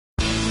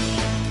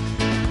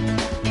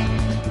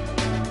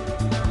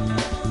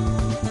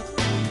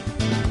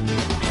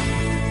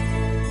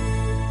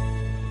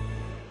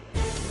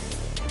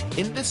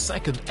In this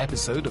second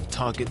episode of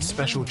Target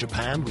Special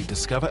Japan, we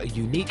discover a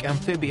unique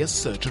amphibious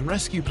search and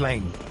rescue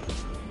plane.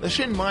 The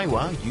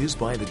ShinMaywa, used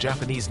by the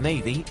Japanese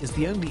Navy, is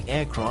the only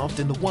aircraft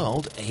in the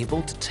world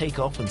able to take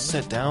off and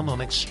set down on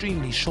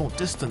extremely short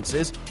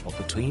distances of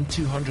between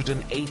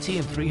 280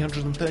 and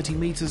 330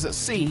 meters at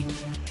sea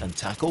and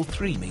tackle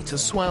 3-meter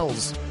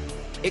swells.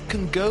 It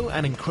can go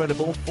an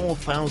incredible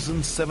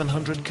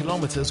 4,700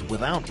 kilometers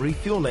without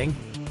refueling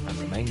and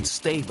remain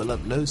stable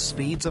at low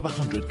speeds of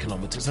 100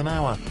 kilometers an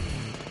hour.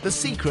 The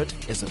secret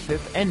is a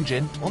fifth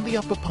engine on the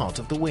upper part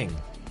of the wing.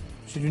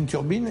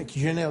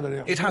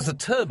 It has a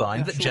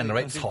turbine that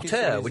generates hot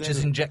air, which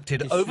is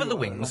injected over the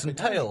wings and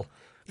tail.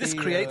 This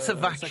creates a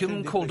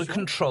vacuum called a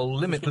control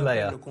limit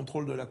layer.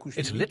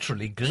 It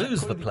literally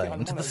glues the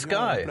plane to the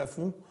sky.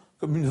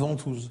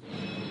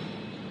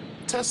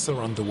 Tests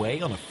are underway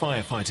on a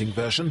firefighting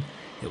version.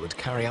 It would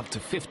carry up to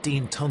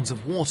 15 tons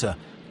of water,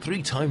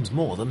 3 times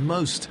more than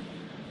most.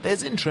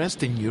 There's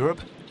interest in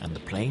Europe, and the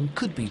plane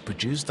could be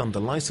produced under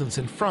license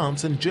in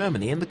France and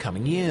Germany in the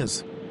coming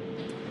years.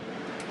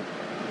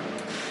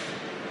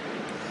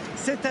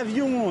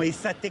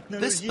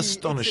 This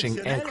astonishing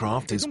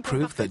aircraft is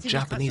proof that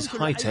Japanese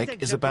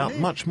high-tech is about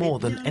much more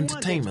than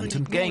entertainment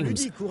and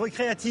games.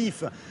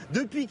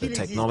 The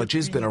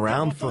technology's been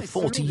around for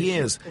 40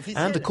 years,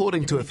 and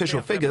according to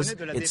official figures,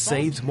 it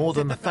saved more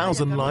than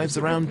 1,000 lives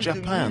around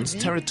Japan's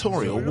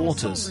territorial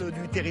waters.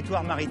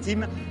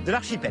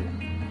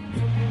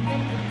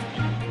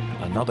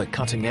 Another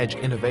cutting-edge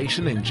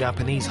innovation in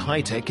Japanese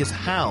high-tech is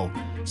HAL,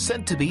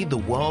 said to be the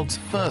world's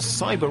first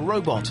cyber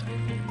robot.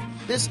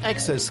 This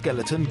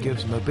exoskeleton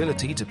gives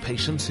mobility to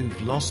patients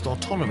who've lost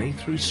autonomy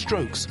through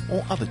strokes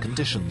or other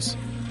conditions.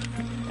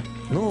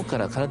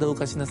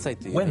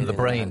 When the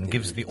brain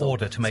gives the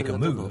order to make a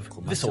move,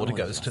 this order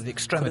goes to the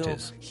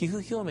extremities.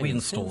 We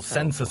install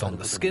sensors on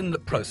the skin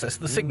that process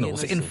the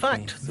signals. In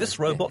fact, this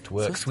robot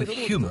works with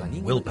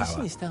human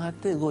willpower.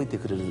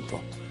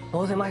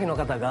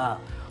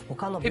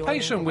 A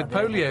patient with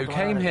polio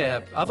came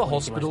here. Other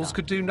hospitals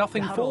could do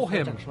nothing for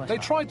him. They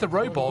tried the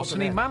robot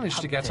and he managed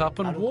to get up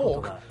and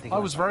walk. I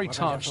was very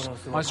touched.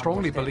 I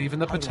strongly believe in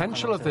the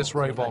potential of this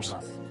robot.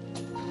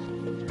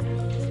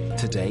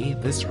 Today,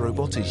 this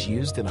robot is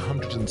used in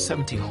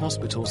 170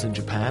 hospitals in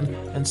Japan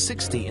and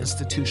 60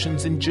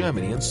 institutions in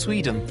Germany and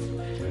Sweden.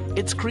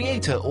 Its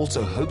creator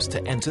also hopes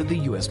to enter the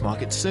US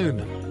market soon.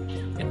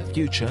 In the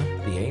future,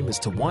 the aim is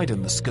to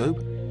widen the scope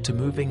to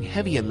moving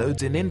heavier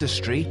loads in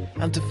industry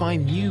and to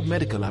find new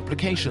medical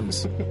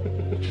applications.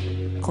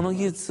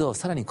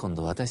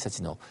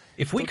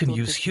 If we can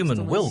use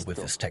human will with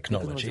this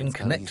technology and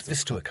connect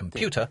this to a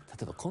computer,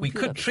 we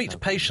could treat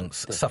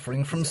patients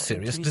suffering from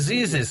serious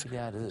diseases,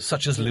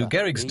 such as Lou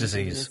Gehrig's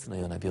disease.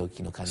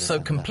 So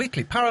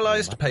completely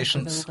paralyzed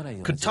patients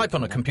could type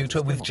on a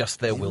computer with just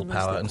their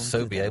willpower and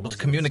so be able to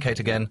communicate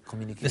again.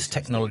 This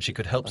technology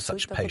could help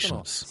such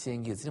patients.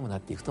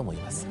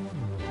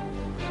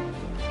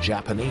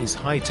 Japanese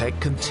high-tech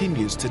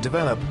continues to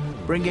develop,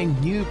 bringing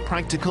new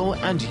practical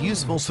and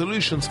useful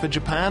solutions for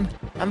Japan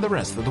and the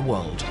rest of the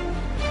world.